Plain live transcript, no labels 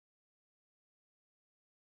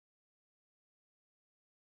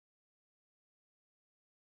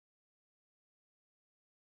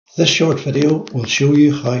This short video will show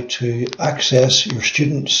you how to access your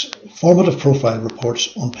students' formative profile reports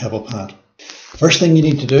on PebblePad. First thing you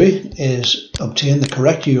need to do is obtain the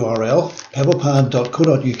correct URL,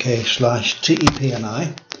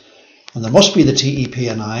 pebblepad.co.uk/TEPNI, and there must be the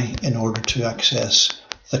TEPNI in order to access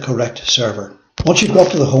the correct server. Once you've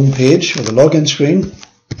got to the home page or the login screen,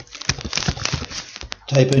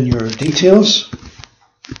 type in your details,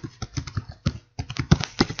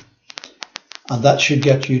 and that should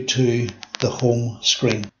get you to the home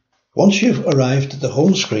screen. Once you've arrived at the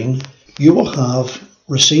home screen, you will have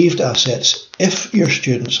received assets if your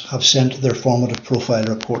students have sent their formative profile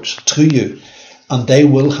reports to you, and they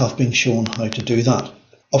will have been shown how to do that.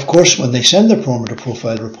 Of course, when they send their formative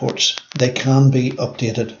profile reports, they can be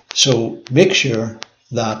updated, so make sure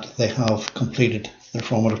that they have completed their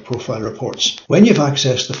formative profile reports. When you've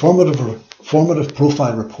accessed the formative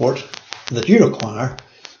profile report that you require,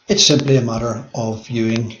 it's simply a matter of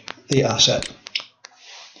viewing the asset.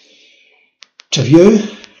 To view,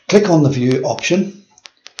 click on the View option,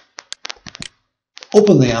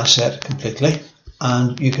 open the asset completely,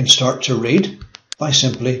 and you can start to read by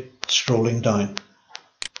simply scrolling down.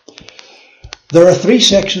 There are three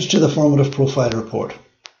sections to the formative profile report: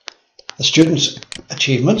 the student's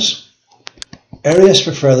achievements, areas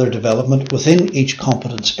for further development within each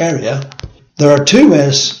competence area. There are two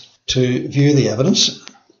ways to view the evidence.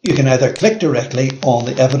 You can either click directly on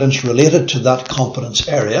the evidence related to that competence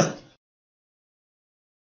area,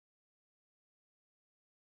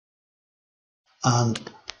 and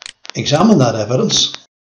examine that evidence,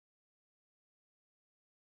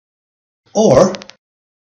 or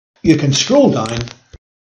you can scroll down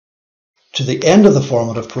to the end of the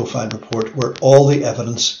formative profile report where all the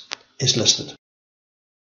evidence is listed.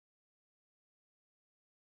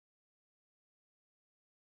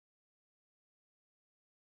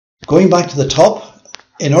 Going back to the top,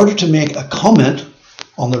 in order to make a comment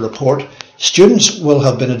on the report, students will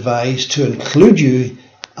have been advised to include you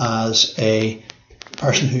as a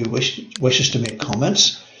person who wishes to make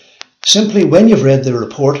comments. Simply, when you've read the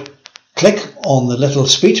report, click on the little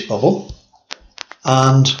speech bubble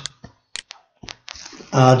and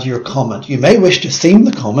add your comment. You may wish to theme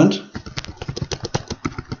the comment .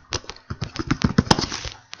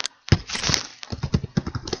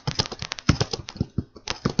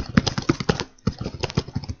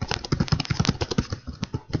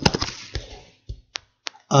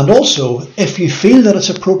 And also, if you feel that it's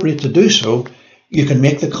appropriate to do so, you can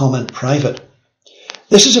make the comment private.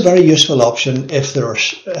 This is a very useful option if there are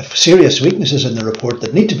serious weaknesses in the report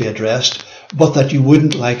that need to be addressed, but that you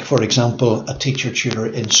wouldn't like, for example, a teacher tutor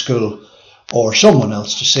in school or someone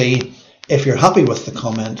else to see. If you're happy with the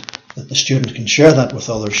comment, that the student can share that with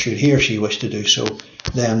others should he or she wish to do so,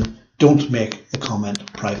 then don't make the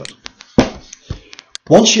comment private.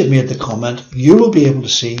 Once you've made the comment, you will be able to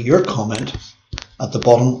see your comment at the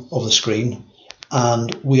bottom of the screen,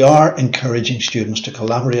 and we are encouraging students to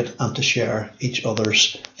collaborate and to share each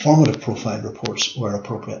other's formative profile reports where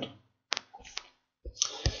appropriate.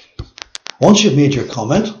 Once you've made your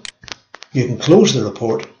comment, you can close the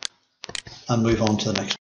report and move on to the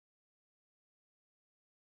next.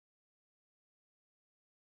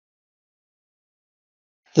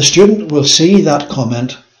 The student will see that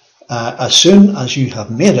comment as soon as you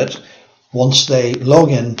have made it, once they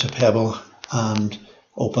log in to Pebble and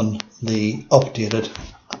open the updated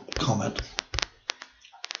comment,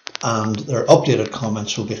 and their updated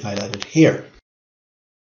comments will be highlighted here.